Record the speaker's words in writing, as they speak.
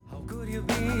you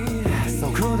be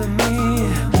so cruel to me,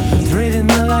 treating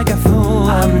me like a fool?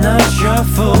 I'm not your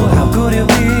fool. How could you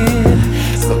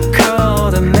be so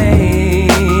cold to me?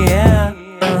 Yeah.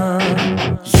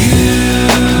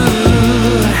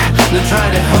 You try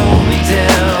to hold